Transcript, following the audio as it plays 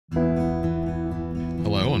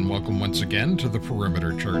welcome once again to the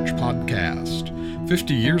Perimeter Church podcast.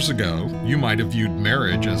 50 years ago, you might have viewed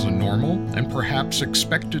marriage as a normal and perhaps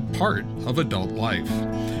expected part of adult life.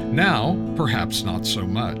 Now, perhaps not so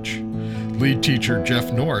much. Lead teacher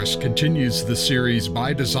Jeff Norris continues the series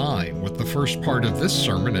By Design with the first part of this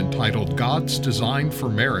sermon entitled God's Design for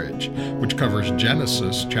Marriage, which covers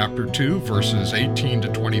Genesis chapter 2 verses 18 to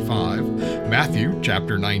 25, Matthew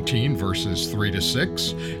chapter 19 verses 3 to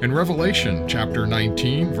 6, and Revelation chapter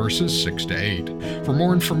 19 verses 6 to 8. For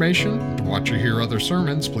more information, to watch or hear other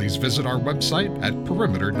sermons, please visit our website at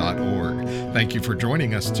perimeter.org. Thank you for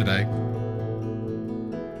joining us today.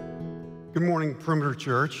 Good morning, Perimeter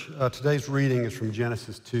Church. Today's reading is from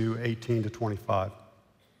Genesis 2, 18 to 25.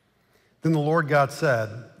 Then the Lord God said,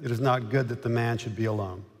 "It is not good that the man should be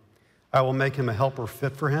alone. I will make him a helper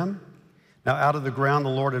fit for him." Now out of the ground the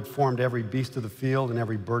Lord had formed every beast of the field and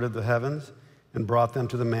every bird of the heavens and brought them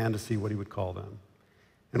to the man to see what he would call them.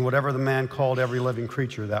 And whatever the man called every living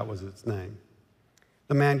creature, that was its name.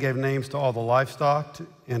 The man gave names to all the livestock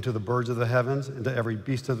and to the birds of the heavens and to every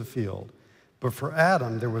beast of the field. But for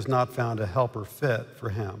Adam, there was not found a helper fit for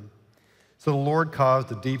him. So the Lord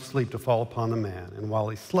caused a deep sleep to fall upon the man, and while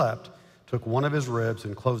he slept, took one of his ribs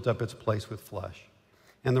and closed up its place with flesh.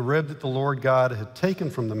 And the rib that the Lord God had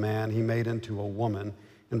taken from the man, he made into a woman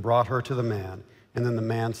and brought her to the man. And then the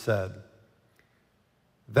man said,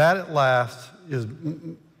 That at last is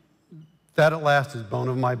bone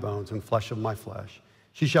of my bones and flesh of my flesh.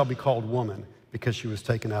 She shall be called woman, because she was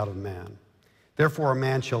taken out of man. Therefore a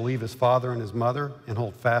man shall leave his father and his mother and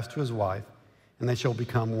hold fast to his wife, and they shall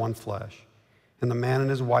become one flesh. And the man and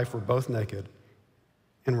his wife were both naked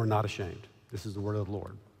and were not ashamed. This is the word of the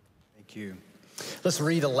Lord. Thank you. Let's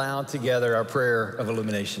read aloud together our prayer of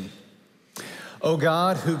illumination. O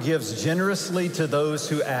God, who gives generously to those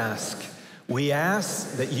who ask, we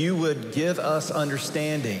ask that you would give us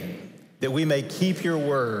understanding, that we may keep your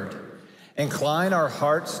word. Incline our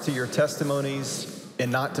hearts to your testimonies and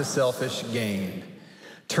not to selfish gain.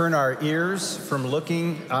 Turn our ears from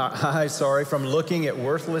looking at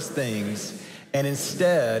worthless things, and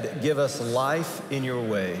instead give us life in your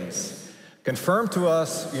ways. Confirm to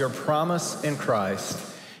us your promise in Christ,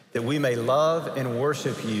 that we may love and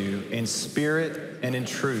worship you in spirit and in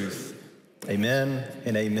truth. Amen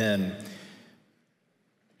and amen.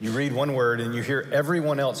 You read one word and you hear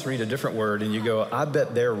everyone else read a different word, and you go, I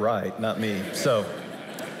bet they're right, not me. So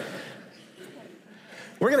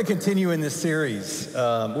we're going to continue in this series.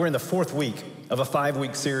 We're in the fourth week of a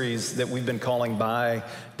 5-week series that we've been calling By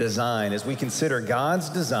Design, as we consider God's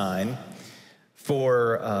design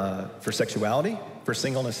for sexuality, for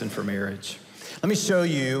singleness, and for marriage. Let me show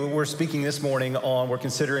you, we're speaking this morning on, we're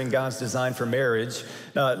considering God's design for marriage.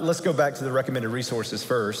 Let's go back to the recommended resources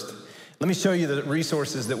first. Let me show you the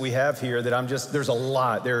resources that we have here that there's a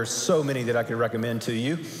lot. There are so many that I could recommend to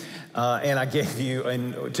you. And I gave you,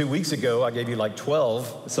 and 2 weeks ago, I gave you like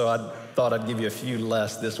 12, so I thought I'd give you a few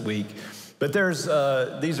less this week. But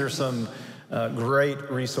these are some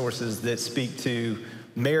great resources that speak to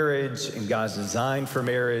marriage and God's design for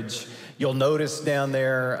marriage. You'll notice down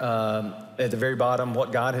there at the very bottom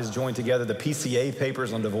what God has joined together, the PCA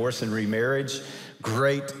papers on divorce and remarriage.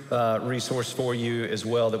 Great resource for you as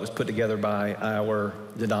well that was put together by our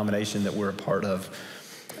denomination that we're a part of.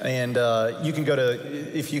 And you can go to,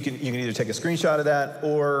 you can either take a screenshot of that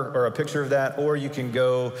or a picture of that, or you can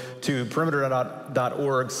go to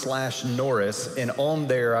perimeter.org/Norris, and on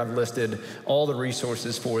there I've listed all the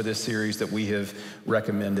resources for this series that we have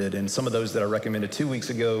recommended. And some of those that I recommended 2 weeks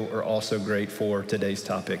ago are also great for today's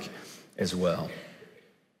topic as well.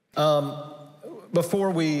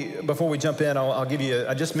 Before we jump in, I'll give you,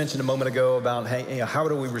 I just mentioned a moment ago about how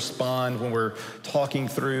do we respond when we're talking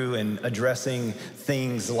through and addressing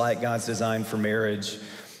things like God's design for marriage.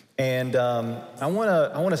 And I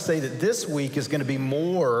want to say that this week is going to be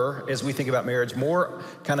more, as we think about marriage, more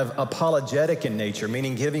kind of apologetic in nature,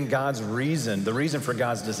 meaning giving God's reason, the reason for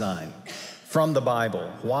God's design from the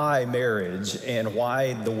Bible, why marriage and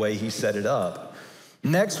why the way he set it up.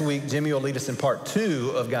 Next week, Jimmy will lead us in part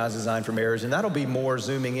 2 of God's design for marriage, and that'll be more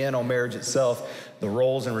zooming in on marriage itself, the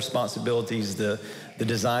roles and responsibilities, the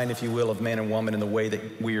design, if you will, of man and woman, and the way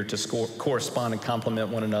that we are to correspond and complement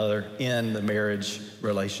one another in the marriage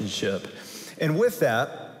relationship. And with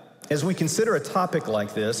that, as we consider a topic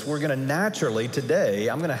like this, we're going to naturally today,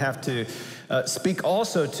 I'm going to have to speak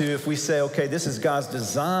also to, if we say, okay, this is God's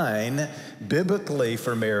design biblically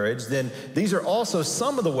for marriage, then these are also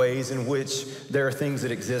some of the ways in which there are things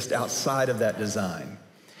that exist outside of that design.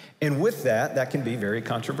 And with that, that can be very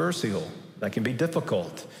controversial. That can be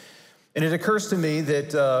difficult. And it occurs to me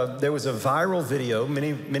that there was a viral video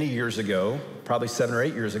many years ago, probably 7 or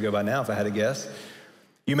 8 years ago by now, if I had to guess.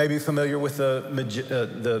 You may be familiar with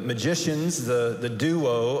the magicians, the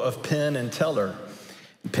duo of Penn and Teller.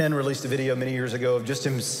 Penn released a video many years ago of just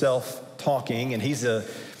himself talking, and he's an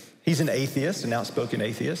atheist, an outspoken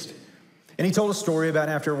atheist. And he told a story about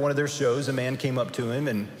after one of their shows, a man came up to him,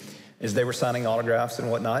 and as they were signing autographs and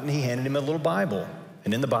whatnot, and he handed him a little Bible.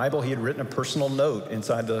 And in the Bible, he had written a personal note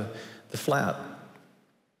inside the flap.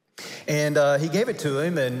 And he gave it to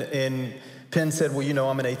him, and Penn said, well, you know,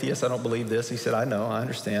 I'm an atheist. I don't believe this. He said, I know, I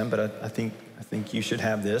understand, but I think you should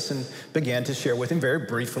have this, and began to share with him very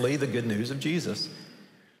briefly the good news of Jesus.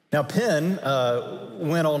 Now, Penn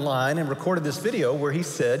went online and recorded this video where he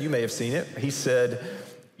said, you may have seen it, he said,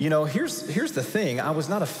 you know, here's the thing. I was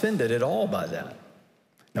not offended at all by that.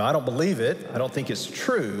 Now, I don't believe it. I don't think it's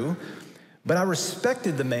true, but I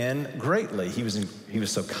respected the man greatly. He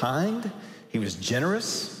was so kind. He was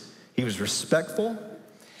generous. He was respectful.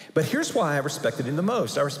 But here's why I respected him the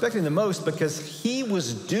most. I respected him the most because he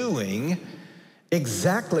was doing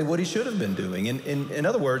exactly what he should have been doing. In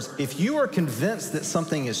other words, if you are convinced that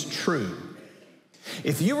something is true,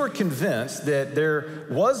 if you were convinced that there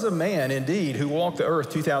was a man indeed who walked the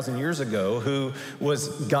earth 2,000 years ago who was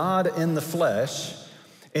God in the flesh,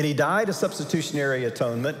 and he died a substitutionary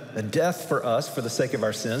atonement, a death for us for the sake of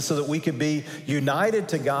our sins, so that we could be united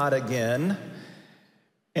to God again,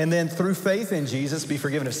 and then through faith in Jesus be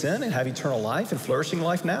forgiven of sin and have eternal life and flourishing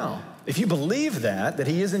life now. If you believe that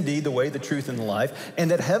he is indeed the way, the truth, and the life,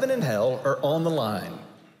 and that heaven and hell are on the line.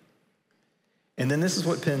 And then this is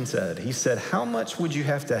what Penn said. He said, how much would you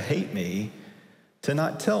have to hate me to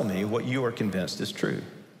not tell me what you are convinced is true?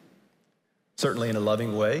 Certainly in a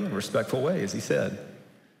loving way, a respectful way, as he said.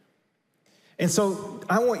 And so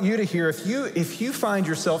I want you to hear, if you find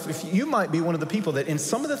yourself, if you might be one of the people that in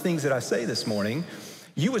some of the things that I say this morning,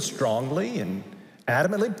 you would strongly and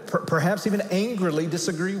adamantly, perhaps even angrily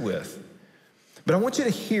disagree with. But I want you to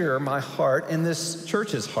hear my heart and this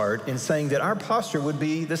church's heart in saying that our posture would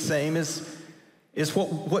be the same as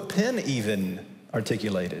what Penn even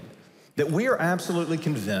articulated. That we are absolutely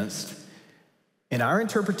convinced in our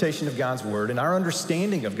interpretation of God's word, in our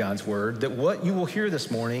understanding of God's word, that what you will hear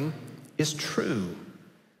this morning is true.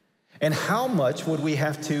 And how much would we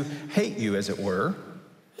have to hate you, as it were,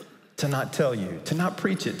 to not tell you, to not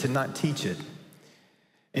preach it, to not teach it,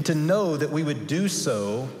 and to know that we would do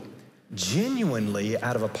so genuinely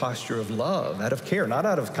out of a posture of love, out of care, not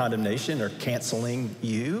out of condemnation or canceling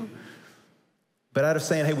you, but out of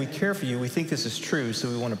saying, hey, we care for you, we think this is true, so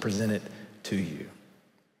we want to present it to you.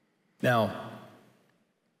 Now,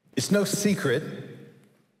 it's no secret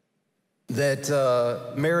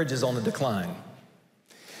that marriage is on the decline.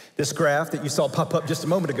 This graph that you saw pop up just a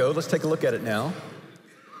moment ago, let's take a look at it now.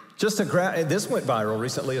 Just a graph, this went viral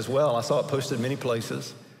recently as well. I saw it posted in many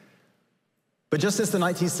places. But just since the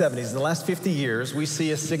 1970s, in the last 50 years, we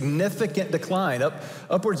see a significant decline.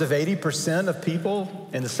 Upwards of 80% of people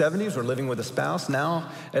in the 70s were living with a spouse. Now,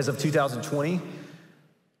 as of 2020,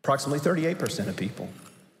 approximately 38% of people.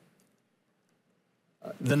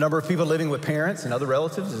 The number of people living with parents and other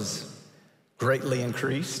relatives is greatly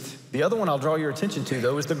increased. The other one I'll draw your attention to,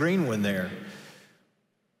 though, is the green one there.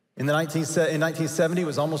 In 1970, it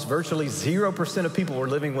was almost virtually 0% of people were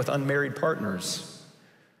living with unmarried partners.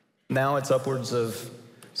 Now it's upwards of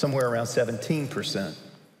somewhere around 17%.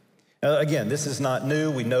 Again, this is not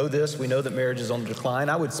new. We know this. We know that marriage is on the decline.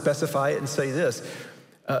 I would specify it and say this.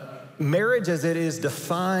 Marriage as it is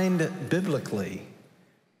defined biblically,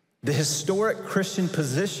 the historic Christian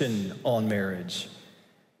position on marriage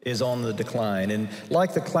is on the decline. And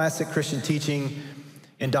like the classic Christian teaching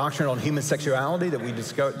and doctrine on human sexuality that we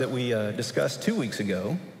discussed 2 weeks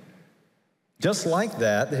ago, just like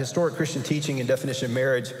that, the historic Christian teaching and definition of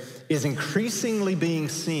marriage is increasingly being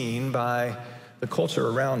seen by the culture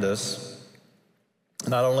around us,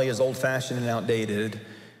 not only as old-fashioned and outdated,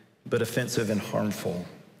 but offensive and harmful.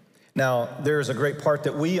 Now, there is a great part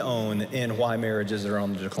that we own in why marriages are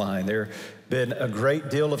on the decline. There has been a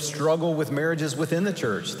great deal of struggle with marriages within the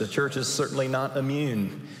church. The church is certainly not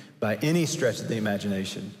immune by any stretch of the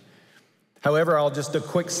imagination. However, I'll just a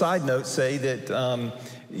quick side note say that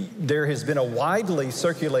there has been a widely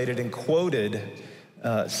circulated and quoted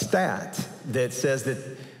stat that says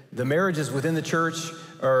that the marriages within the church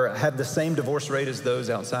have the same divorce rate as those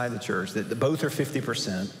outside the church, that both are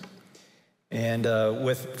 50%. And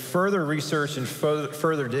with further research and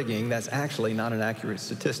further digging, that's actually not an accurate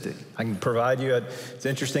statistic. I can provide you, it's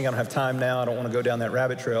interesting, I don't have time now, I don't want to go down that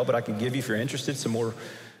rabbit trail, but I can give you, if you're interested, some more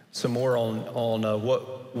some more on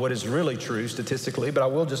what is really true statistically, but I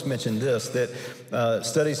will just mention this, that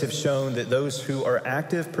studies have shown that those who are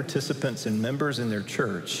active participants and members in their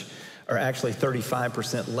church are actually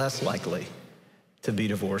 35% less likely to be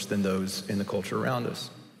divorced than those in the culture around us.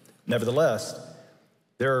 Nevertheless,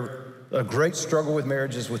 there are a great struggle with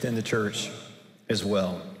marriages within the church as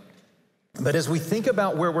well. But as we think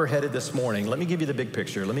about where we're headed this morning, let me give you the big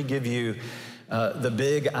picture. Let me give you the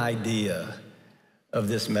big idea of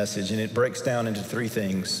this message, and it breaks down into three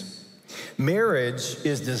things. Marriage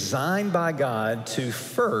is designed by God to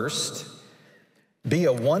first be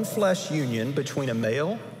a one flesh union between a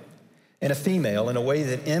male and a female in a way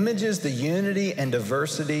that images the unity and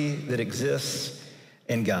diversity that exists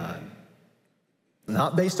in God.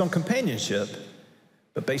 Not based on companionship,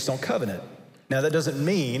 but based on covenant. Now, that doesn't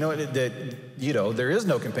mean that there is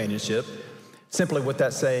no companionship. Simply what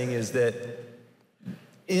that's saying is that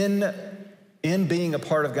in being a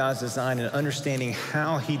part of God's design and understanding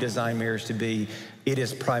how he designed marriage to be, it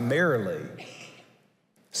is primarily,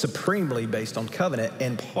 supremely based on covenant.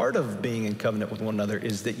 And part of being in covenant with one another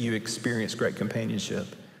is that you experience great companionship.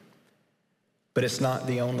 But it's not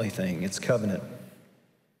the only thing, it's covenant.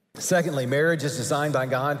 Secondly, marriage is designed by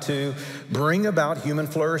God to bring about human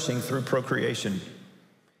flourishing through procreation.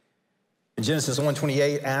 In Genesis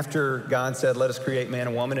 1:28, after God said, let us create man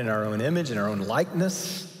and woman in our own image, in our own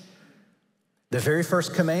likeness, the very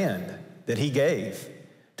first command that he gave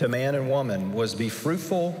to man and woman was be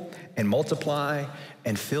fruitful and multiply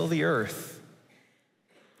and fill the earth.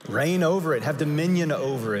 Reign over it, have dominion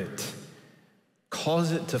over it,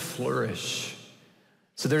 cause it to flourish.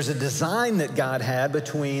 So there's a design that God had that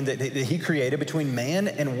he created between man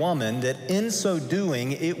and woman, that in so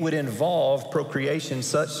doing, it would involve procreation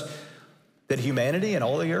such that humanity and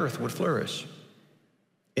all the earth would flourish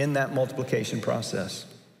in that multiplication process.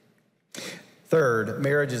 Third,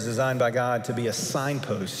 marriage is designed by God to be a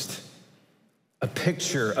signpost, a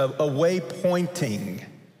picture, a way pointing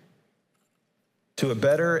to a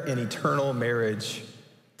better and eternal marriage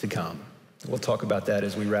to come. We'll talk about that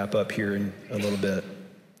as we wrap up here in a little bit.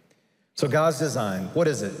 So God's design, what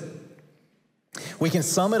is it? We can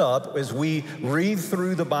sum it up as we read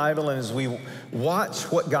through the Bible and as we watch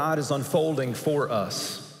what God is unfolding for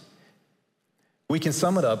us. We can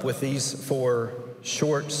sum it up with these four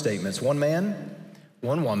short statements. One man,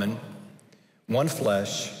 one woman, one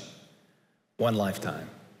flesh, one lifetime.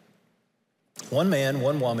 One man,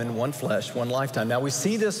 one woman, one flesh, one lifetime. Now we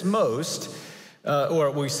see this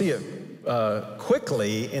we see it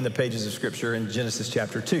quickly in the pages of Scripture in Genesis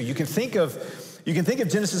chapter 2. You can think of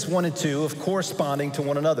Genesis 1 and 2 of corresponding to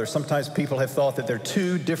one another. Sometimes people have thought that they're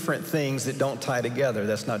two different things that don't tie together.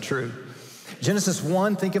 That's not true. Genesis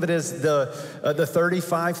 1, think of it as the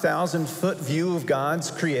 35,000-foot view of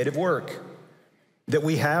God's creative work that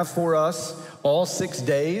we have for us all 6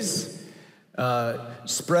 days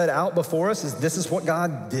spread out before us. This is what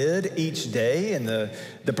God did each day and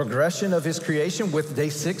the progression of his creation, with day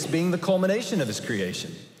 6 being the culmination of his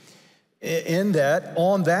creation. In that,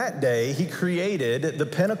 on that day, he created the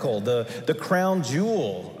pinnacle, the crown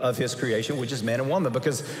jewel of his creation, which is man and woman,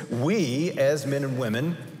 because we, as men and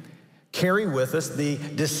women, carry with us the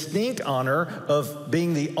distinct honor of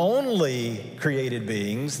being the only created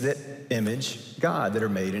beings that image God, that are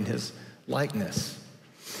made in his likeness.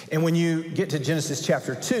 And when you get to Genesis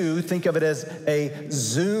chapter 2, think of it as a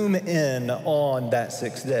zoom in on that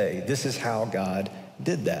 6th day. This is how God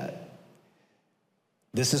did that.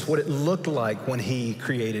 This is what it looked like when he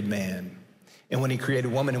created man and when he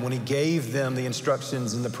created woman and when he gave them the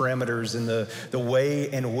instructions and the parameters and the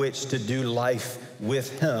way in which to do life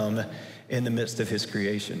with him in the midst of his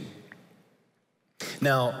creation.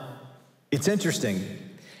 Now, it's interesting.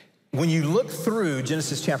 When you look through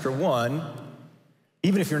Genesis chapter 1,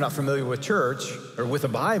 even if you're not familiar with church or with the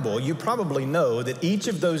Bible, you probably know that each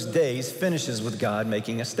of those days finishes with God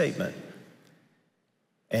making a statement.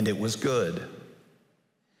 And it was good.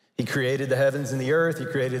 He created the heavens and the earth. He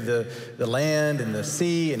created the land and the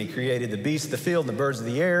sea, and he created the beasts of the field and the birds of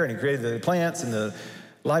the air, and he created the plants and the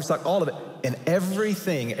livestock, all of it. And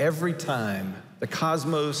everything, every time, the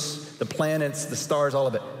cosmos, the planets, the stars, all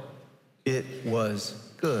of it, it was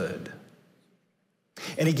good.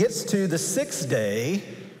 And he gets to the 6th day,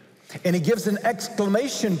 and he gives an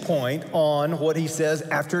exclamation point on what he says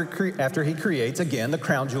after he creates, again, the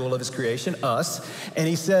crown jewel of his creation, us. And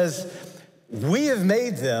he says, we have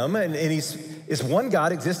made them, and it's one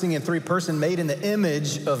God existing in 3 persons, made in the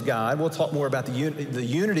image of God. We'll talk more about the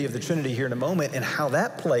unity of the Trinity here in a moment and how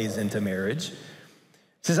that plays into marriage. He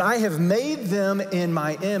says, I have made them in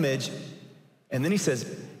my image. And then he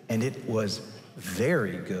says, and it was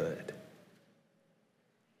very good.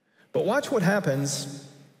 But watch what happens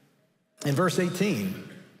in verse 18.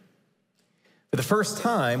 For the first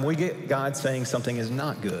time, we get God saying something is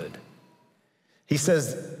not good. He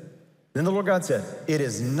says, then the Lord God said, it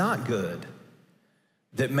is not good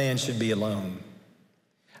that man should be alone.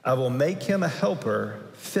 I will make him a helper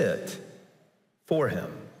fit for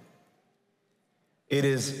him. It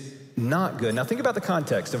is not good. Now think about the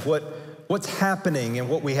context of what's happening and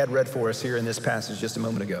what we had read for us here in this passage just a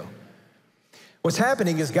moment ago. What's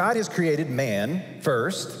happening is God has created man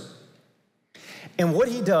first, and what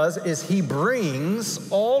he does is he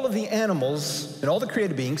brings all of the animals and all the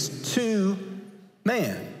created beings to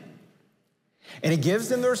man. And he gives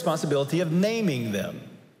them the responsibility of naming them.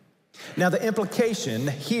 Now, the implication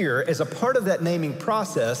here as a part of that naming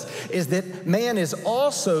process is that man is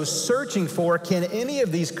also searching for, can any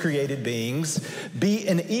of these created beings be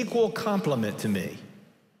an equal complement to me?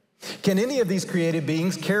 Can any of these created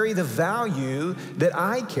beings carry the value that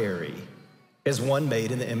I carry as one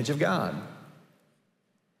made in the image of God?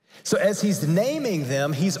 So as he's naming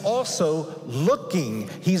them, he's also looking,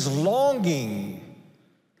 he's longing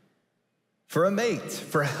for a mate,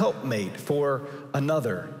 for a helpmate, for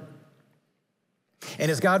another.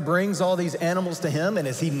 And as God brings all these animals to him, and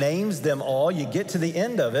as he names them all, you get to the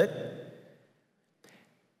end of it,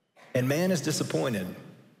 and man is disappointed.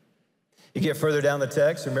 You get further down the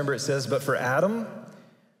text, remember it says, but for Adam,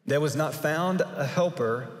 there was not found a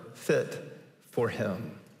helper fit for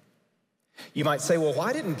him. You might say, well,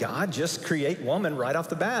 why didn't God just create woman right off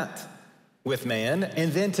the bat with man,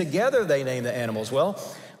 and then together they name the animals? Well,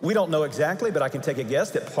 we don't know exactly, but I can take a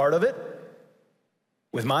guess that part of it,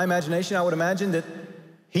 with my imagination, I would imagine that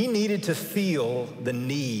he needed to feel the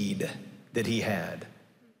need that he had.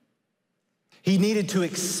 He needed to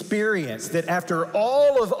experience that after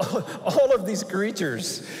all of these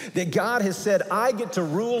creatures that God has said, I get to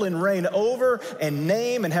rule and reign over and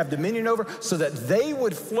name and have dominion over so that they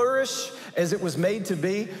would flourish as it was made to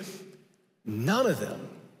be. None of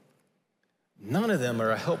them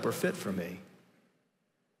are a helper fit for me.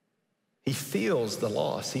 He feels the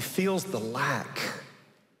loss. He feels the lack.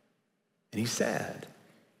 And he's sad.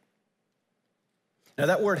 Now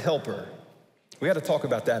that word helper, we got to talk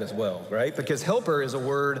about that as well, right? Because helper is a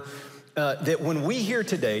word that when we hear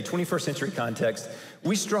today, 21st century context,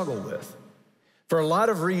 we struggle with. For a lot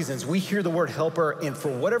of reasons, we hear the word helper, and for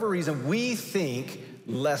whatever reason, we think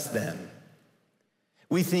less than.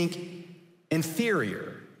 We think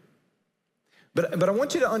inferior. But I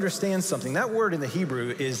want you to understand something. That word in the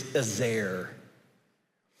Hebrew is azer.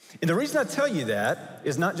 And the reason I tell you that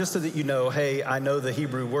is not just so that you know, hey, I know the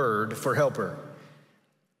Hebrew word for helper.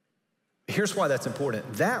 Here's why that's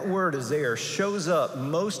important. That word azer shows up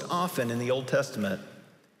most often in the Old Testament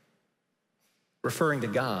referring to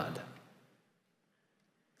God.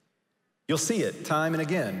 You'll see it time and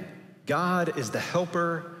again. God is the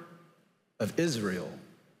helper of Israel.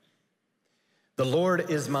 The Lord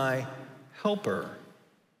is my helper.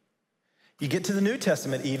 You get to the New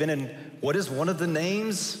Testament even, and what is one of the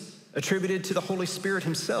names attributed to the Holy Spirit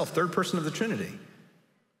himself, third person of the Trinity?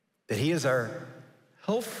 That he is our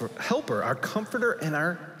helper, our comforter and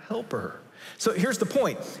our helper. So here's the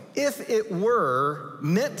point. If it were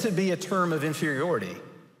meant to be a term of inferiority,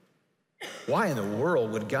 why in the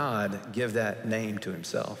world would God give that name to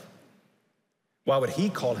himself? Why would he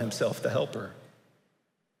call himself the helper?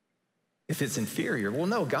 If it's inferior, well,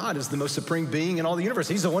 no, God is the most supreme being in all the universe.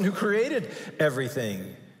 He's the one who created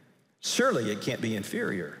everything. Surely it can't be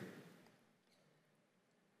inferior.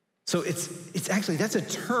 So it's actually, that's a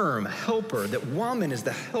term, helper, that woman is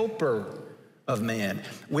the helper of man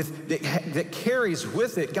that carries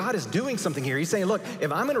with it. God is doing something here. He's saying, look,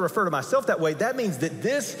 if I'm going to refer to myself that way, that means that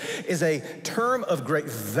this is a term of great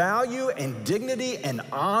value and dignity and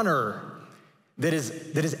honor that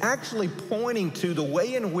is actually pointing to the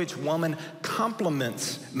way in which woman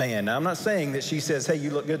compliments man. Now, I'm not saying that she says, hey, you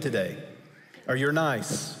look good today, or you're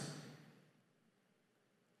nice.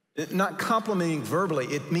 Not complimenting verbally,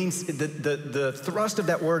 it means the thrust of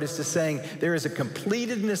that word is to saying there is a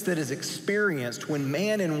completedness that is experienced when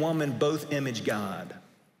man and woman both image God.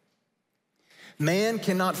 Man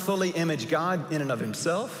cannot fully image God in and of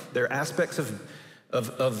himself. There are aspects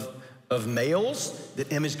of males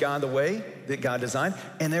that image God the way that God designed,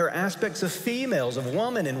 and there are aspects of females, of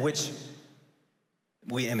woman, in which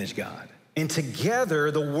we image God. And together,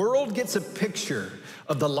 the world gets a picture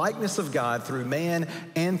of the likeness of God through man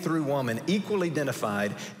and through woman, equally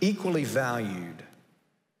identified, equally valued.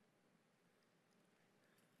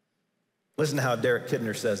 Listen to how Derek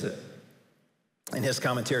Kidner says it in his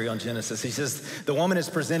commentary on Genesis. He says, the woman is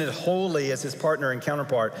presented wholly as his partner and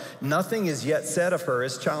counterpart. Nothing is yet said of her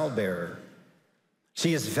as childbearer.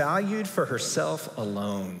 She is valued for herself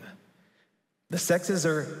alone. The sexes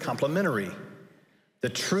are complementary. The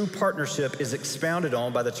true partnership is expounded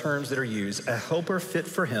on by the terms that are used. A helper fit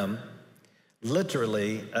for him,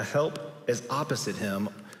 literally, a help as opposite him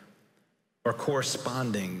or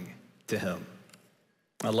corresponding to him.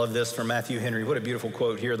 I love this from Matthew Henry. What a beautiful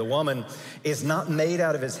quote here. The woman is not made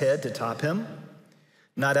out of his head to top him,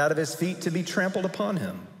 not out of his feet to be trampled upon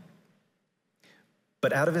him,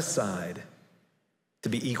 but out of his side to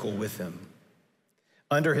be equal with him,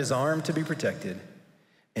 under his arm to be protected,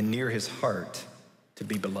 and near his heart to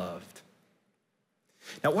be beloved.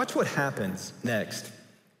 Now watch what happens next.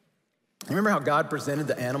 Remember how God presented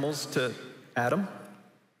the animals to Adam?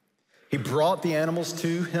 He brought the animals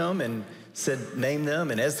to him and said, name them.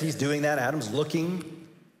 And as he's doing that, Adam's looking.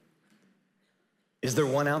 Is there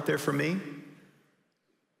one out there for me?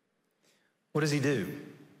 What does he do?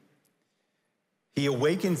 He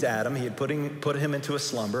awakens Adam. He had put him into a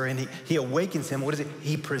slumber, and he awakens him. What is it?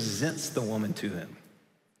 He presents the woman to him.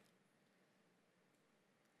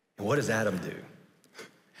 And what does Adam do?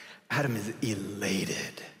 Adam is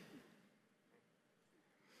elated.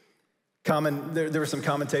 There were some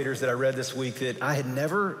commentators that I read this week that I had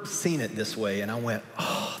never seen it this way, and I went,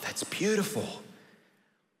 oh, that's beautiful.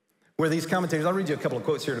 Where these commentators, I'll read you a couple of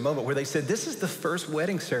quotes here in a moment, where they said, this is the first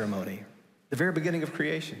wedding ceremony, the very beginning of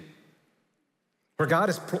creation, where God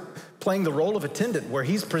is playing the role of attendant, where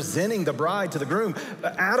he's presenting the bride to the groom.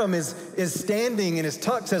 Adam is standing in his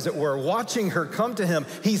tux, as it were, watching her come to him.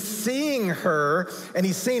 He's seeing her, and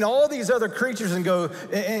he's seeing all these other creatures and going,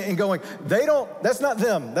 that's not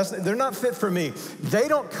them. They're not fit for me. They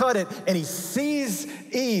don't cut it. And he sees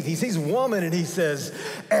Eve, he sees woman, and he says,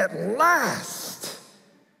 at last,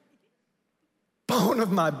 bone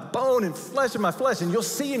of my bone and flesh of my flesh. And you'll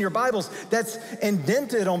see in your Bibles that's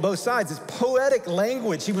indented on both sides. It's poetic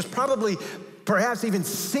language. He was probably perhaps even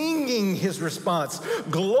singing his response,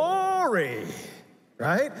 glory,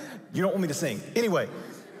 right? You don't want me to sing. Anyway,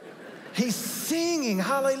 he's singing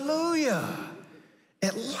hallelujah.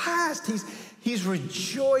 At last, he's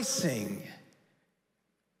rejoicing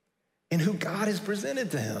in who God has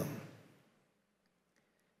presented to him.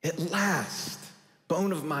 At last.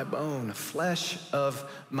 Bone of my bone, flesh of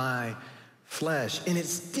my flesh. And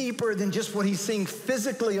it's deeper than just what he's seeing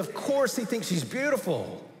physically. Of course, he thinks she's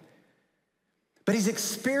beautiful. But he's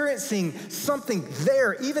experiencing something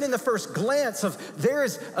there, even in the first glance of there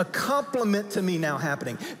is a compliment to me now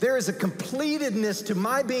happening. There is a completedness to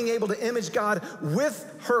my being able to image God with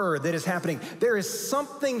her that is happening. There is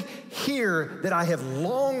something here that I have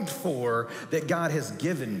longed for that God has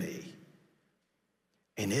given me.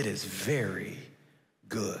 And it is very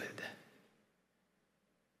good.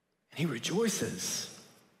 And he rejoices.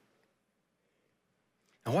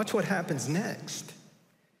 Now watch what happens next.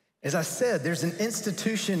 As I said, there's an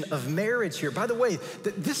institution of marriage here. By the way,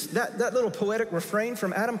 that little poetic refrain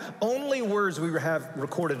from Adam, only words we have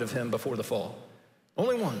recorded of him before the fall.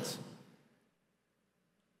 Only ones.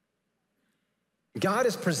 God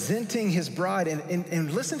is presenting his bride,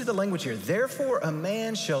 and listen to the language here. Therefore, a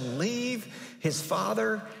man shall leave his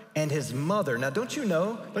father and his mother. Now, don't you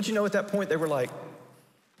know at that point they were like,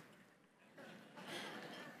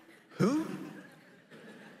 who?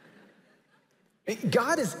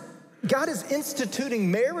 God is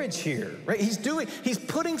instituting marriage here, right? He's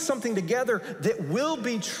putting something together that will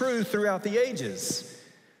be true throughout the ages,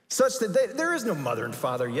 such that there is no mother and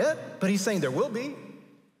father yet, but he's saying there will be.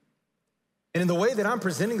 And in the way that I'm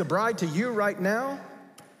presenting the bride to you right now,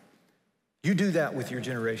 you do that with your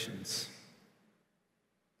generations.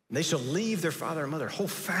 And they shall leave their father and mother.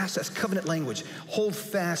 Hold fast, that's covenant language. Hold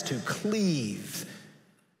fast to cleave.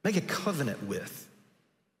 Make a covenant with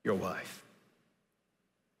your wife.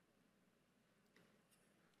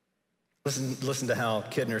 Listen to how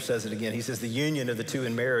Kidner says it again. He says the union of the two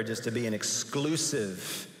in marriage is to be an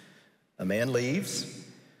exclusive. A man leaves,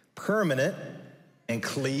 permanent, and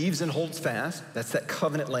cleaves and holds fast. That's that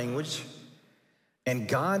covenant language. And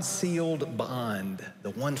God-sealed bond,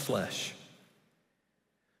 the one flesh.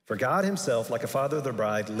 For God himself, like a father of the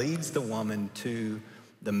bride, leads the woman to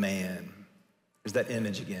the man. There's that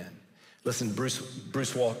image again. Listen, Bruce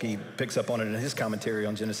Walke picks up on it in his commentary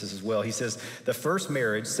on Genesis as well. He says, the first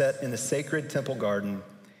marriage set in the sacred temple garden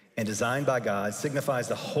and designed by God signifies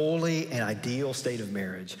the holy and ideal state of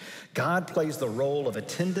marriage. God plays the role of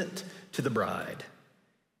attendant to the bride.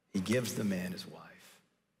 He gives the man his wife.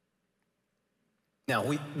 Now,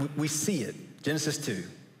 we see it, Genesis 2,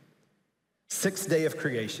 sixth day of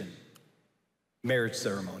creation, marriage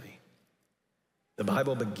ceremony. The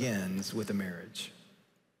Bible begins with a marriage.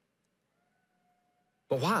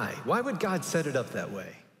 But why? Why would God set it up that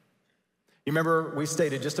way? You remember we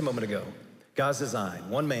stated just a moment ago, God's design,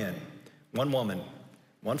 one man, one woman,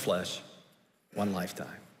 one flesh, one lifetime.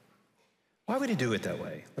 Why would he do it that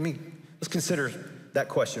way? Let's consider that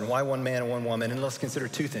question. Why one man and one woman? And let's consider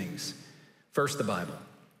two things. First, the Bible.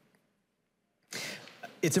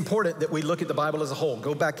 It's important that we look at the Bible as a whole.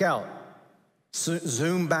 Go back out.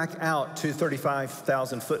 Zoom back out to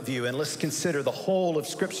 35,000 foot view, and let's consider the whole of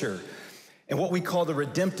Scripture and what we call the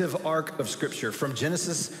redemptive arc of Scripture from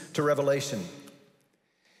Genesis to Revelation.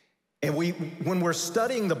 And when we're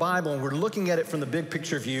studying the Bible and we're looking at it from the big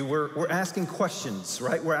picture view, we're asking questions,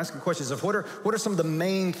 right? We're asking questions of what are some of the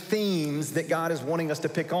main themes that God is wanting us to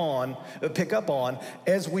pick up on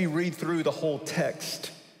as we read through the whole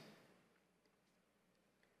text.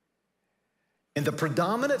 And the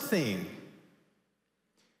predominant theme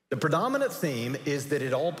is that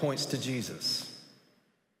it all points to Jesus.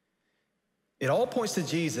 It all points to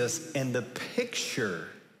Jesus, and the picture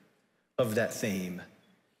of that theme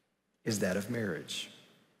is that of marriage.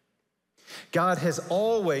 God has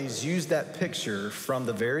always used that picture from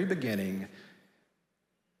the very beginning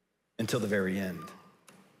until the very end,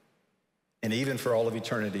 and even for all of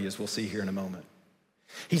eternity, as we'll see here in a moment.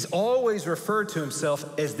 He's always referred to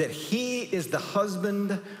himself as that he is the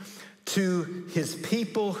husband to his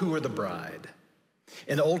people who are the bride.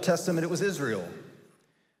 In the Old Testament, it was Israel.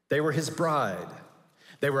 They were his bride.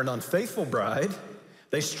 They were an unfaithful bride.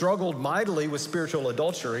 They struggled mightily with spiritual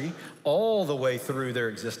adultery all the way through their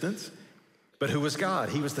existence. But who was God?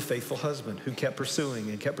 He was the faithful husband who kept pursuing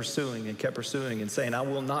and kept pursuing and kept pursuing and saying, I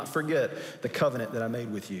will not forget the covenant that I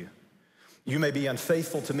made with you. You may be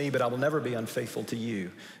unfaithful to me, but I will never be unfaithful to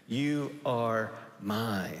you. You are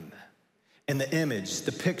mine. And the image,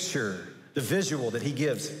 the picture, the visual that he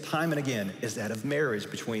gives time and again is that of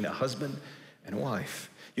marriage between a husband and a wife.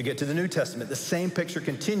 You get to the New Testament, the same picture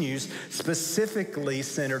continues, specifically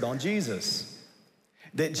centered on Jesus.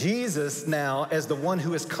 That Jesus now, as the one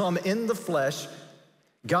who has come in the flesh,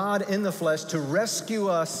 God in the flesh, to rescue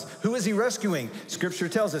us. Who is he rescuing? Scripture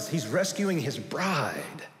tells us he's rescuing his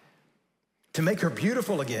bride, to make her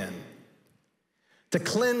beautiful again, to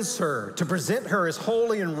cleanse her, to present her as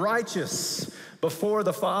holy and righteous before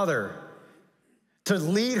the Father, to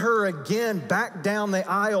lead her again back down the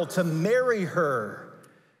aisle, to marry her.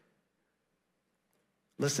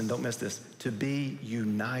 Listen, don't miss this. To be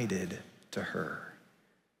united to her,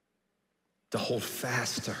 to hold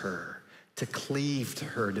fast to her, to cleave to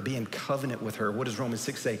her, to be in covenant with her. What does Romans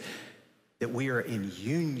 6 say? That we are in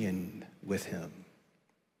union with him.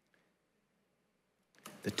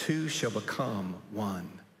 The two shall become one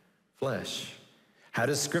flesh. How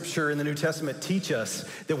does Scripture in the New Testament teach us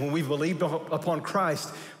that when we've believed upon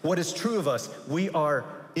Christ, what is true of us? We are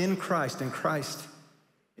in Christ, and Christ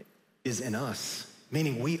is in us,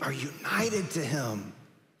 meaning we are united to him,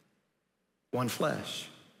 one flesh.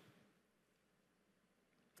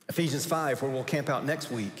 Ephesians 5, where we'll camp out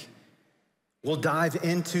next week, we'll dive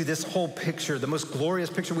into this whole picture, the most glorious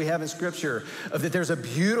picture we have in Scripture, of that there's a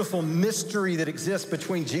beautiful mystery that exists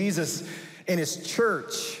between Jesus and his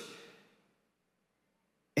church.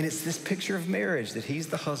 And it's this picture of marriage, that he's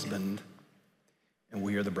the husband and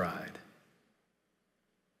we are the bride.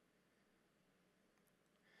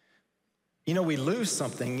 You know, we lose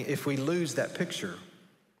something if we lose that picture.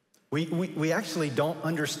 We actually don't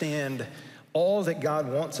understand all that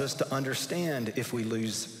God wants us to understand if we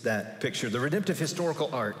lose that picture. The redemptive historical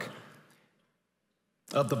arc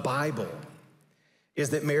of the Bible is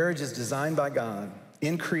that marriage is designed by God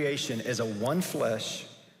in creation as a one flesh,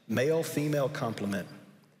 male-female complement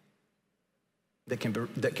that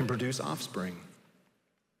can produce offspring.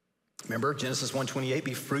 Remember Genesis 1:28,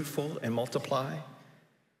 be fruitful and multiply.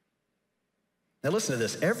 Now listen to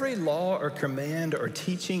this. Every law or command or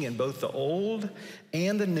teaching in both the Old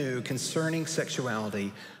and the New concerning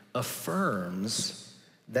sexuality affirms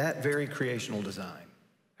that very creational design.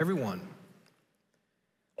 Every one.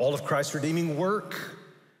 All of Christ's redeeming work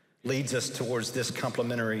leads us towards this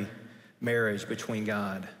complementary marriage between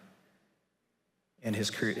God and his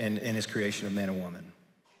creation of man and woman.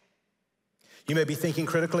 You may be thinking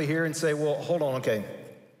critically here and say, well, hold on, okay.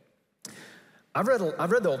 I've read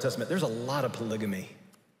the Old Testament. There's a lot of polygamy.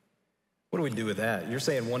 What do we do with that? You're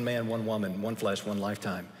saying one man, one woman, one flesh, one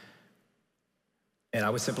lifetime. And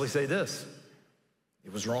I would simply say this.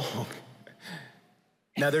 It was wrong.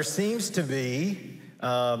 Now, there seems to be,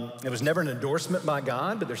 it was never an endorsement by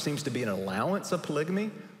God, but there seems to be an allowance of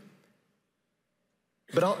polygamy.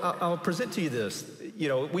 But I'll present to you this. You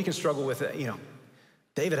know, we can struggle with it. You know,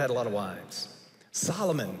 David had a lot of wives.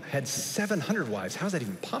 Solomon had 700 wives. How's that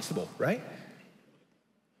even possible, right?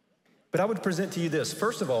 But I would present to you this.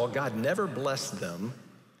 First of all, God never blessed them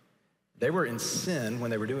They were in sin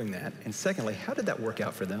when they were doing that. And secondly, how did that work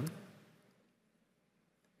out for them?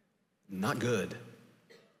 Not good.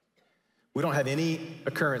 We don't have any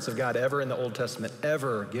occurrence of God ever in the Old Testament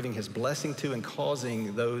ever giving his blessing to and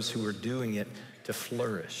causing those who are doing it to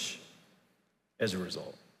flourish as a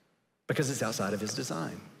result, because it's outside of his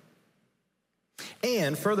design.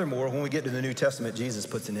 And furthermore, when we get to the New Testament, Jesus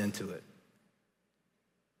puts an end to it.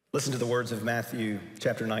 Listen to the words of Matthew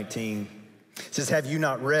chapter 19. It says, "Have you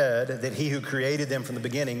not read that he who created them from the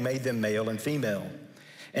beginning made them male and female,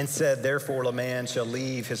 and said, therefore a man shall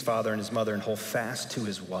leave his father and his mother and hold fast to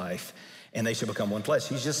his wife, and they shall become one flesh."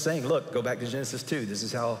 He's just saying, look, go back to Genesis 2. This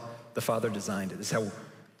is how the Father designed it. This is how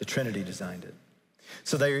the Trinity designed it.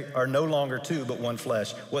 So they are no longer two, but one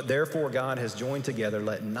flesh. What therefore God has joined together,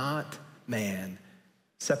 let not man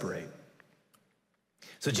separate.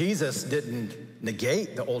 So Jesus didn't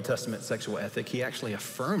negate the Old Testament sexual ethic. He actually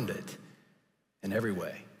affirmed it in every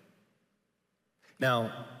way.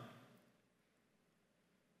 Now,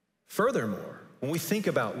 furthermore, when we think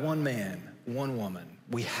about one man, one woman,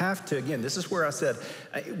 we have to, again, this is where I said,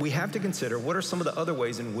 we have to consider what are some of the other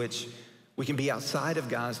ways in which we can be outside of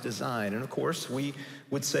God's design. And of course, we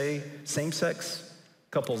would say same-sex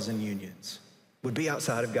couples and unions would be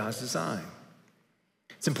outside of God's design.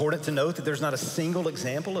 It's important to note that there's not a single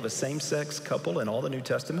example of a same-sex couple in all the New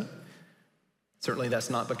Testament. Certainly that's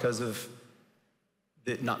not because of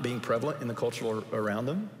it not being prevalent in the culture around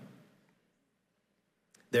them.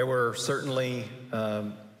 There were certainly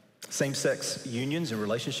same-sex unions and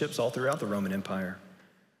relationships all throughout the Roman Empire.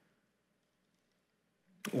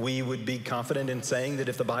 We would be confident in saying that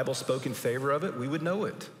if the Bible spoke in favor of it, we would know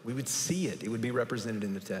it. We would see it. It would be represented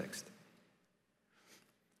in the text.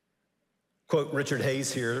 Quote Richard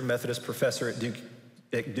Hayes here, Methodist professor at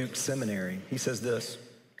Duke Seminary. He says this: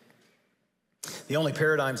 "The only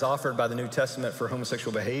paradigms offered by the New Testament for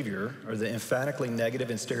homosexual behavior are the emphatically negative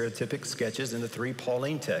and stereotypic sketches in the three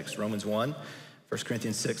Pauline texts, Romans 1, 1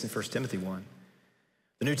 Corinthians 6, and 1 Timothy 1.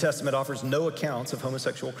 The New Testament offers no accounts of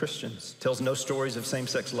homosexual Christians, tells no stories of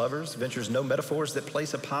same-sex lovers, ventures no metaphors that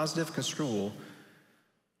place a positive construal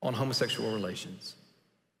on homosexual relations.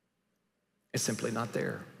 It's simply not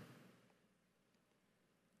there."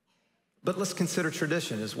 But let's consider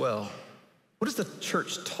tradition as well. What has the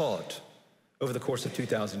church taught over the course of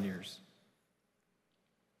 2,000 years?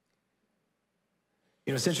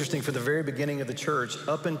 You know, it's interesting, for the very beginning of the church,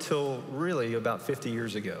 up until really about 50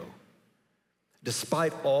 years ago,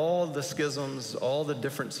 despite all the schisms, all the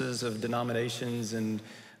differences of denominations, and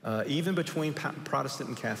even between Protestant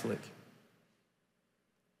and Catholic,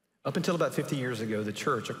 up until about 50 years ago, the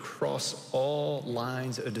church, across all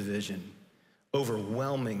lines of division,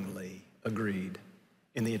 overwhelmingly agreed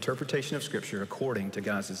in the interpretation of Scripture according to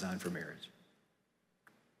God's design for marriage.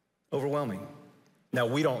 Overwhelming. Now,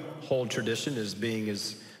 we don't hold tradition as being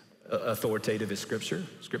as authoritative as Scripture.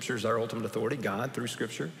 Scripture is our ultimate authority, God through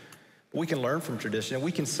Scripture. But we can learn from tradition, and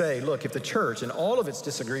we can say, look, if the church and all of its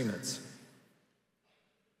disagreements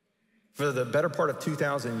for the better part of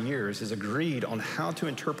 2,000 years has agreed on how to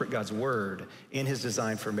interpret God's word in his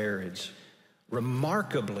design for marriage,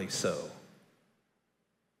 remarkably so,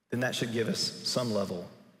 then that should give us some level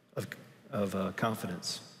of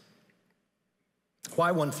confidence.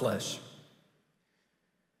 Why one flesh?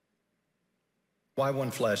 Why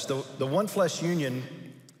one flesh? The one flesh union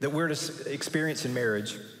that we're to experience in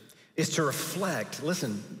marriage is to reflect,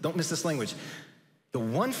 listen, don't miss this language. The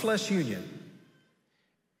one flesh union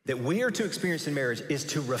that we are to experience in marriage is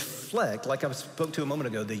to reflect, like I spoke to a moment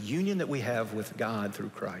ago, the union that we have with God through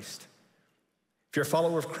Christ. If you're a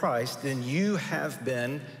follower of Christ, then you have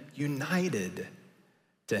been united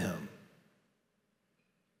to him.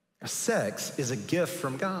 Now, sex is a gift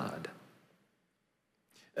from God.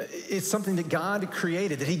 It's something that God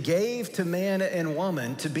created, that he gave to man and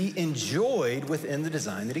woman to be enjoyed within the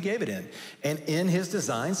design that he gave it in. And in his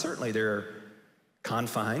design, certainly there are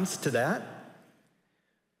confines to that.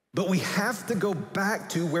 But we have to go back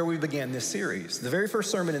to where we began this series. The very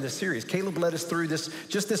first sermon in this series, Caleb led us through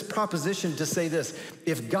this proposition to say this: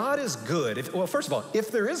 if God is good, first of all,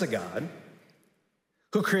 if there is a God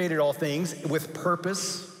who created all things with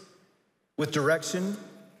purpose, with direction,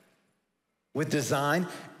 with design,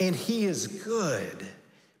 and he is good,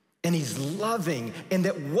 and he's loving, and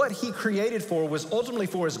that what he created for was ultimately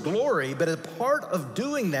for his glory, but a part of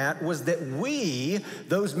doing that was that we,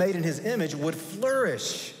 those made in his image, would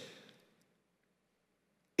flourish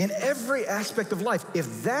in every aspect of life.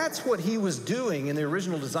 If that's what he was doing in the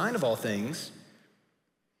original design of all things,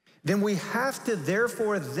 then we have to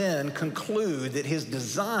therefore then conclude that his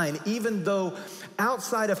design, even though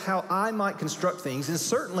outside of how I might construct things, and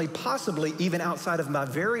certainly possibly even outside of my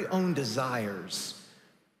very own desires,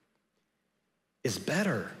 is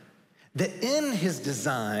better. That in his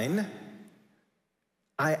design,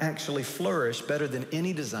 I actually flourish better than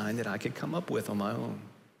any design that I could come up with on my own.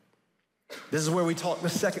 This is where we talked the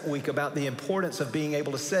second week about the importance of being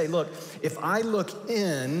able to say, look, if I look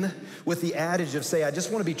in with the adage of say, I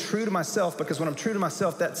just want to be true to myself, because when I'm true to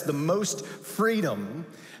myself, that's the most freedom.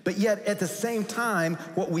 But yet at the same time,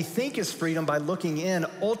 what we think is freedom by looking in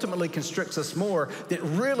ultimately constricts us more, that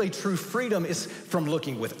really true freedom is from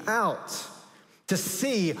looking without, to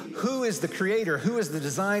see who is the creator, who is the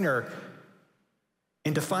designer,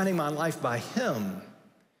 and defining my life by him.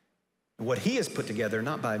 What he has put together,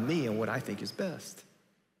 not by me and what I think is best.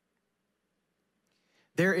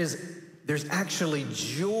 There's actually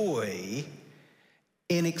joy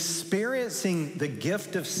in experiencing the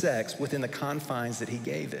gift of sex within the confines that he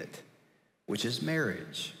gave it, which is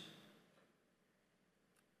marriage.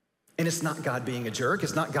 And it's not God being a jerk.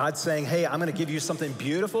 It's not God saying, hey, I'm gonna give you something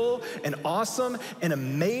beautiful and awesome and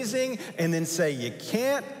amazing, and then say, you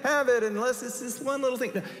can't have it unless it's this one little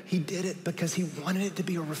thing. No, he did it because he wanted it to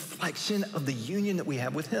be a reflection of the union that we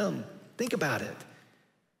have with him. Think about it.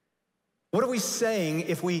 What are we saying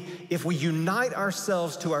if we unite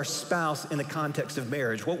ourselves to our spouse in the context of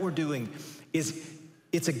marriage? What we're doing is,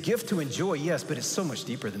 it's a gift to enjoy, yes, but it's so much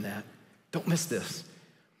deeper than that. Don't miss this.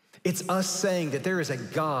 It's us saying that there is a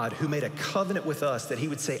God who made a covenant with us that he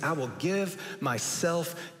would say, I will give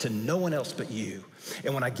myself to no one else but you.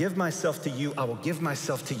 And when I give myself to you, I will give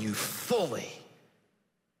myself to you fully.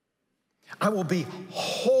 I will be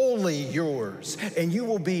wholly yours, and you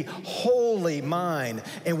will be wholly mine,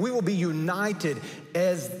 and we will be united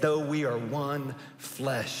as though we are one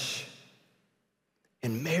flesh.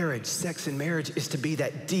 And marriage, sex in marriage, is to be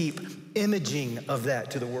that deep imaging of that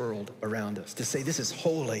to the world around us. To say, this is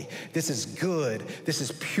holy, this is good, this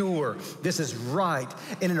is pure, this is right.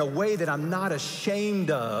 And in a way that I'm not ashamed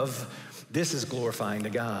of, this is glorifying to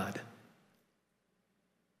God.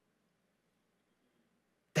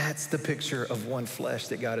 That's the picture of one flesh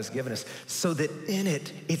that God has given us, so that in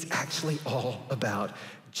it, it's actually all about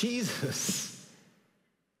Jesus.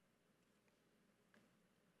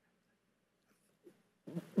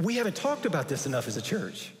 We haven't talked about this enough as a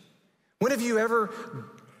church. When have you ever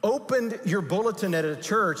opened your bulletin at a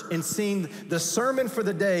church and seen the sermon for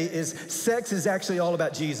the day is sex is actually all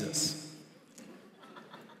about Jesus?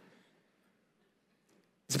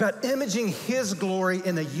 It's about imaging his glory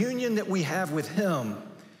in the union that we have with him.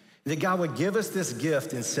 That God would give us this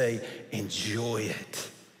gift and say, enjoy it.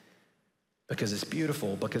 Because it's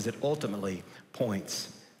beautiful, because it ultimately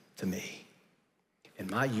points to me and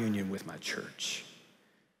my union with my church.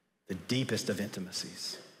 The deepest of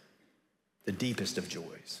intimacies, the deepest of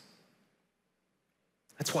joys.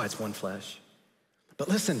 That's why it's one flesh. But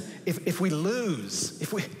listen, if we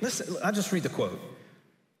listen, I'll just read the quote.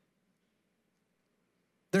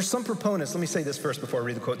 There's some proponents, let me say this first before I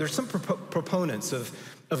read the quote. There's some proponents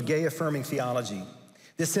of gay affirming theology.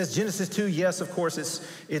 This says Genesis 2, yes, of course, it's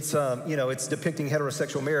depicting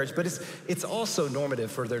heterosexual marriage, but it's also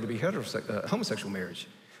normative for there to be homosexual marriage.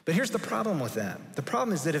 But here's the problem with that. The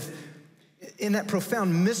problem is that if, in that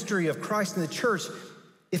profound mystery of Christ and the church,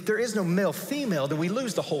 if there is no male-female, then we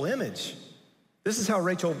lose the whole image. This is how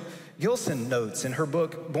Rachel Gilson notes in her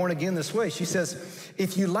book, Born Again This Way. She says,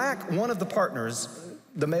 if you lack one of the partners,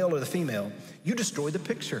 the male or the female, you destroy the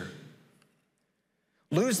picture.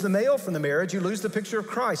 Lose the male from the marriage, you lose the picture of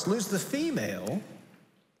Christ. Lose the female,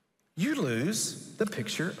 you lose the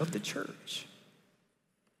picture of the church.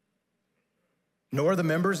 Nor are the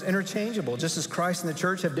members interchangeable. Just as Christ and the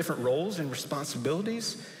church have different roles and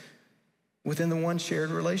responsibilities within the one shared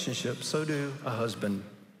relationship, so do a husband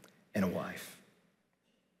and a wife.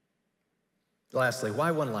 Lastly,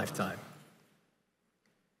 why one lifetime?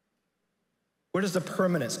 Where does the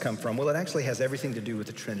permanence come from? Well, it actually has everything to do with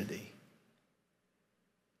the Trinity.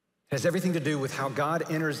 It has everything to do with how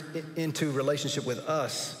God enters into relationship with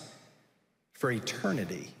us for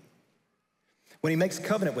eternity. When he makes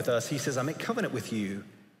covenant with us, he says, I make covenant with you,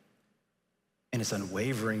 and it's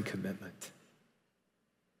unwavering commitment.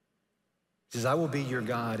 He says, I will be your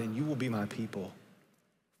God, and you will be my people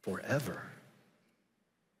forever.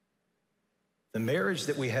 The marriage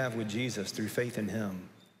that we have with Jesus through faith in him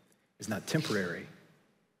is not temporary.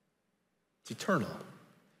 It's eternal.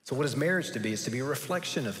 So what is marriage to be? It's to be a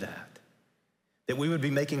reflection of that. That we would be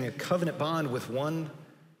making a covenant bond with one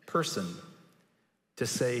person to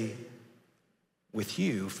say, with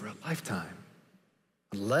you for a lifetime,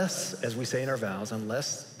 Unless, as we say in our vows,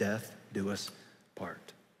 unless death do us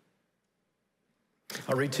part.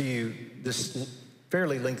 I'll read to you this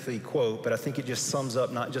fairly lengthy quote, but I think it just sums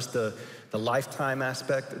up not just the lifetime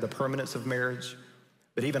aspect, the permanence of marriage,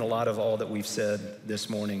 but even a lot of all that we've said this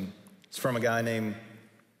morning. It's from a guy named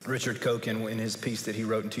Richard Koken in his piece that he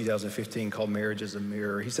wrote in 2015 called Marriage as a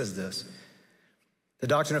Mirror. He says this: the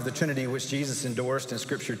doctrine of the Trinity, which Jesus endorsed and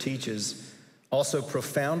Scripture teaches, also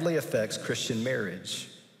profoundly affects Christian marriage.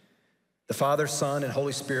 The Father, Son, and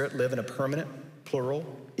Holy Spirit live in a permanent, plural,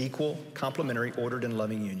 equal, complementary, ordered, and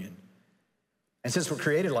loving union. And since we're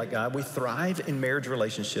created like God, we thrive in marriage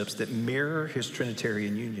relationships that mirror his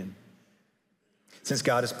Trinitarian union. Since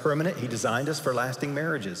God is permanent, he designed us for lasting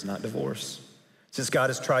marriages, not divorce. Since God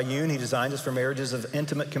is triune, he designed us for marriages of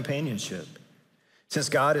intimate companionship. Since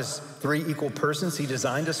God is three equal persons, he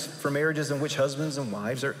designed us for marriages in which husbands and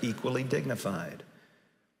wives are equally dignified.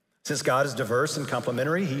 Since God is diverse and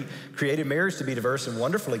complementary, he created marriage to be diverse and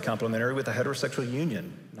wonderfully complementary with a heterosexual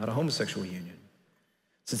union, not a homosexual union.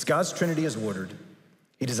 Since God's Trinity is ordered,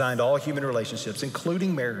 he designed all human relationships,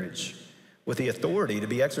 including marriage, with the authority to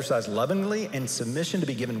be exercised lovingly and submission to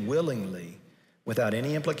be given willingly without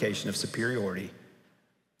any implication of superiority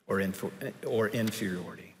or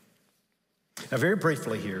inferiority. Now, very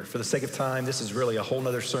briefly here, for the sake of time, this is really a whole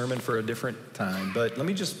nother sermon for a different time, but let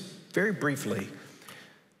me just very briefly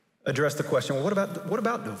address the question, well, what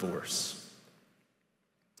about divorce?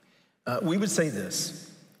 We would say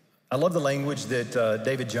this. I love the language that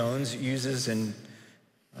David Jones uses in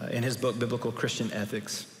his book, Biblical Christian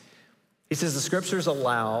Ethics. He says the scriptures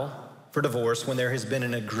allow for divorce when there has been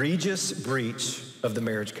an egregious breach of the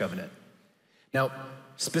marriage covenant. Now,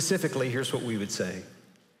 specifically, here's what we would say.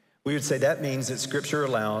 We would say that means that scripture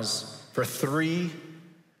allows for three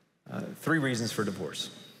reasons for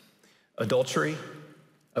divorce: adultery,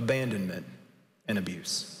 abandonment, and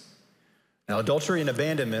abuse. Now, adultery and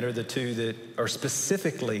abandonment are the two that are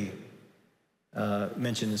specifically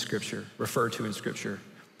mentioned in Scripture, referred to in Scripture.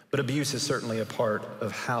 But abuse is certainly a part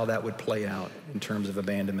of how that would play out in terms of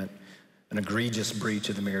abandonment, an egregious breach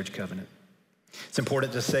of the marriage covenant. It's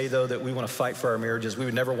important to say, though, that we want to fight for our marriages. We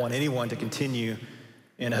would never want anyone to continue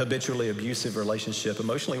in a habitually abusive relationship,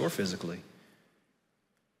 emotionally or physically.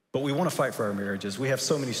 But we want to fight for our marriages. We have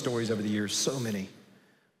so many stories over the years, so many,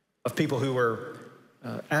 of people who were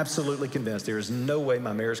absolutely convinced there is no way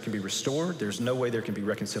my marriage can be restored, there's no way there can be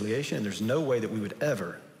reconciliation, and there's no way that we would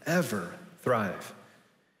ever, ever thrive.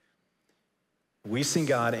 We've seen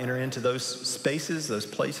God enter into those spaces, those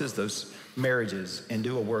places, those marriages, and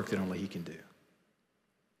do a work that only he can do.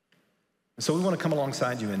 So we want to come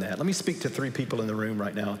alongside you in that. Let me speak to three people in the room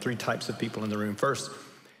right now, three types of people in the room. First,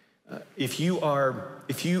 if you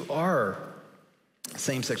are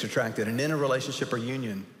same-sex attracted and in a relationship or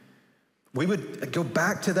union, we would go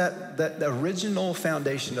back to that original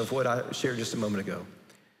foundation of what I shared just a moment ago.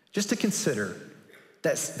 Just to consider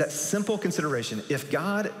that simple consideration. If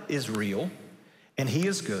God is real and he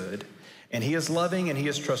is good and he is loving and he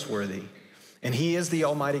is trustworthy and he is the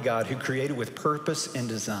Almighty God who created with purpose and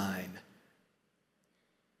design,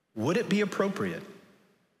 would it be appropriate?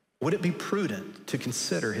 Would it be prudent to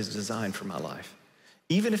consider his design for my life,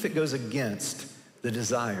 even if it goes against the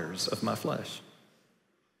desires of my flesh?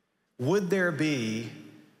 Would there be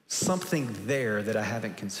something there that I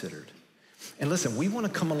haven't considered? And listen, we want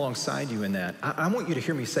to come alongside you in that. I want you to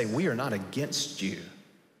hear me say, we are not against you.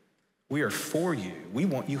 We are for you. We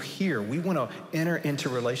want you here. We want to enter into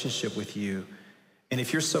relationship with you. And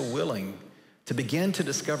if you're so willing to begin to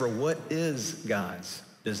discover what is God's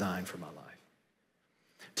design for my life.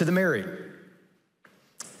 To the married,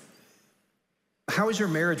 how is your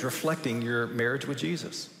marriage reflecting your marriage with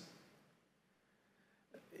Jesus?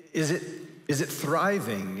 Is it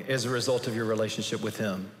thriving as a result of your relationship with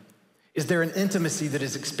him? Is there an intimacy that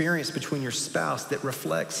is experienced between your spouse that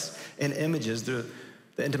reflects and images the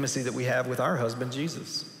intimacy that we have with our husband,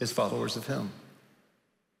 Jesus, as followers of him?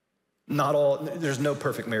 There's no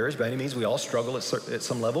perfect marriage by any means. We all struggle at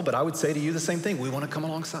some level, but I would say to you the same thing. We want to come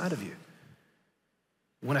alongside of you.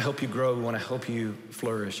 We want to help you grow. We want to help you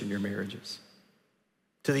flourish in your marriages.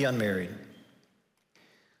 To the unmarried,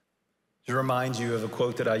 to remind you of a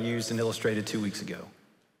quote that I used and illustrated 2 weeks ago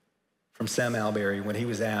from Sam Alberry when he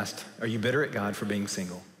was asked, are you bitter at God for being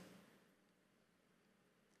single?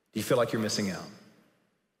 Do you feel like you're missing out?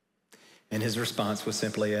 And his response was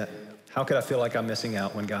simply, how could I feel like I'm missing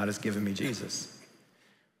out when God has given me Jesus?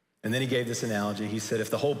 And then he gave this analogy. He said,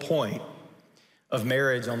 if the whole point of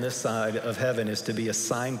marriage on this side of heaven is to be a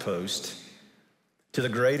signpost to the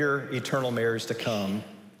greater eternal marriage to come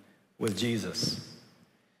with Jesus,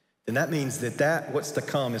 then that means that what's to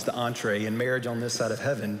come is the entree, and marriage on this side of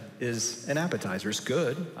heaven is an appetizer. It's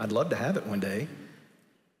good. I'd love to have it one day,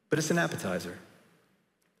 but it's an appetizer.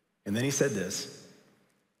 And then he said this,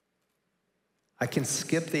 I can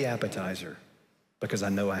skip the appetizer because I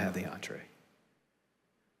know I have the entree.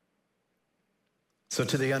 So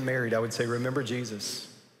to the unmarried, I would say, remember Jesus,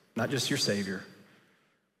 not just your Savior,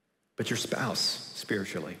 but your spouse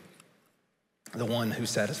spiritually, the one who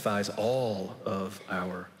satisfies all of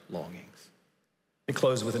our longings. Let me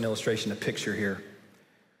close with an illustration, a picture here.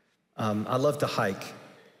 I love to hike.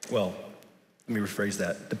 Well, let me rephrase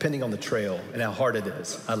that. Depending on the trail and how hard it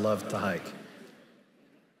is, I love to hike.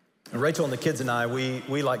 And Rachel and the kids and I,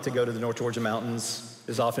 we like to go to the North Georgia mountains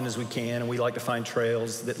as often as we can, and we like to find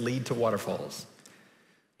trails that lead to waterfalls.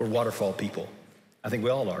 We're waterfall people. I think we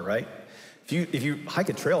all are, right? If you hike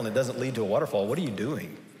a trail and it doesn't lead to a waterfall, what are you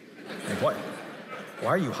doing? Like, why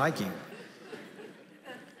are you hiking?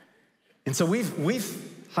 And so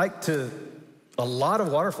we've hiked to a lot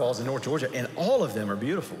of waterfalls in North Georgia, and all of them are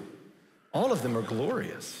beautiful. All of them are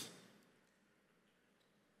glorious.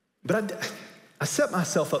 But I set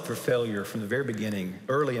myself up for failure from the very beginning,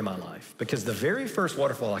 early in my life, because the very first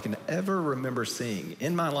waterfall I can ever remember seeing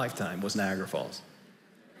in my lifetime was Niagara Falls.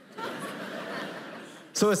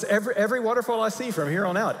 So it's every waterfall I see from here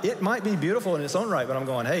on out. It might be beautiful in its own right, but I'm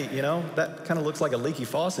going, hey, that kind of looks like a leaky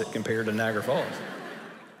faucet compared to Niagara Falls.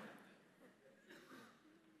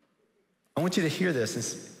 I want you to hear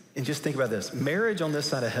this and just think about this. Marriage on this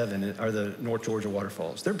side of heaven are the North Georgia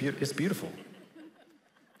waterfalls. It's beautiful.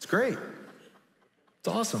 It's great. It's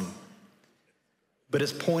awesome. But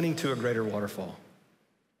it's pointing to a greater waterfall.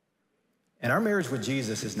 And our marriage with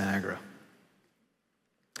Jesus is Niagara.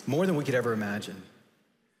 More than we could ever imagine.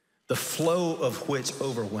 The flow of which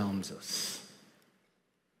overwhelms us.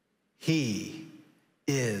 He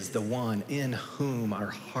is the one in whom our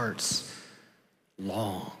hearts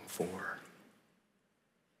long for.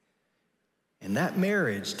 And that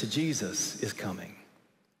marriage to Jesus is coming.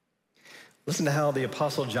 Listen to how the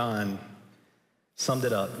Apostle John summed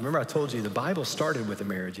it up. Remember, I told you the Bible started with a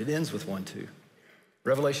marriage. It ends with one too.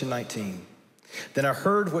 Revelation 19. Then I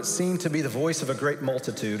heard what seemed to be the voice of a great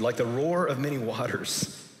multitude, like the roar of many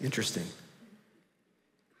waters. Interesting.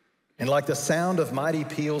 And like the sound of mighty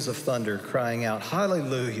peals of thunder, crying out,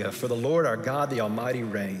 Hallelujah, for the Lord our God, the Almighty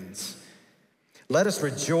reigns. Let us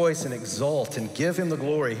rejoice and exult and give him the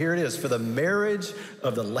glory. Here it is, for the marriage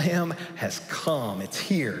of the Lamb has come. It's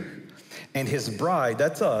here. And his bride,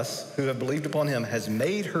 that's us who have believed upon him, has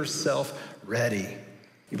made herself ready.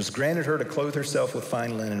 It was granted her to clothe herself with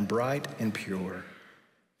fine linen, bright and pure.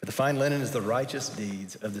 For the fine linen is the righteous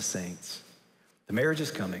deeds of the saints. The marriage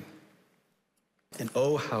is coming. And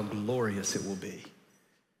oh, how glorious it will be.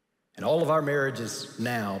 And all of our marriages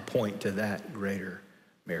now point to that greater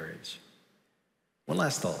marriage. One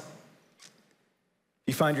last thought.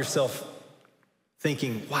 You find yourself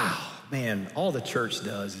thinking, wow, man, all the church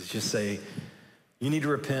does is just say, you need to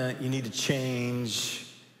repent, you need to change.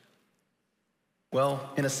 Well,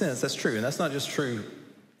 in a sense, that's true. And that's not just true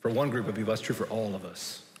for one group of people, that's true for all of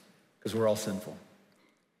us, because we're all sinful.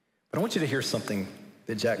 But I want you to hear something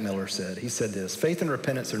that Jack Miller said. He said this, faith and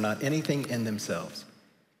repentance are not anything in themselves.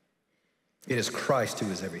 It is Christ who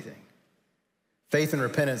is everything. Faith and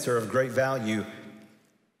repentance are of great value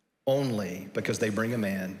only because they bring a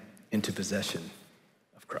man into possession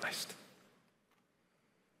of Christ.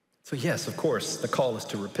 So yes, of course, the call is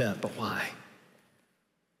to repent, but why?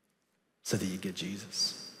 So that you get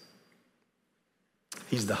Jesus.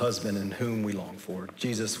 He's the husband in whom we long for.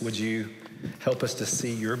 Jesus, would you help us to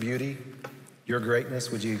see your beauty, your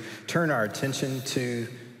greatness? Would you turn our attention to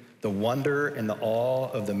the wonder and the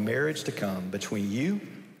awe of the marriage to come between you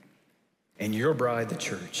and your bride, the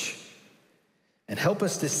church? And help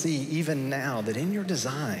us to see even now that in your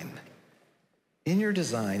design,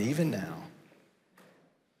 even now,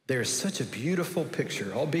 there's such a beautiful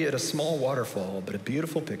picture, albeit a small waterfall, but a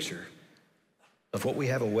beautiful picture of what we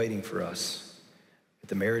have awaiting for us at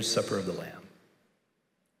the marriage supper of the Lamb.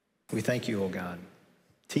 We thank you, oh God.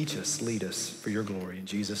 Teach us, lead us for your glory in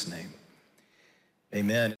Jesus' name.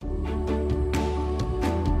 Amen.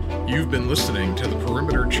 You've been listening to the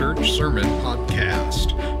Perimeter Church Sermon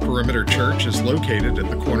Podcast. Perimeter Church is located at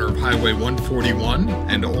the corner of Highway 141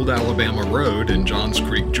 and Old Alabama Road in Johns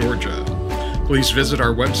Creek, Georgia. Please visit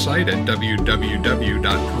our website at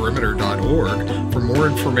www.perimeter.org for more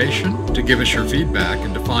information, to give us your feedback,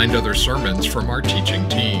 and to find other sermons from our teaching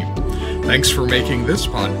team. Thanks for making this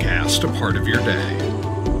podcast a part of your day.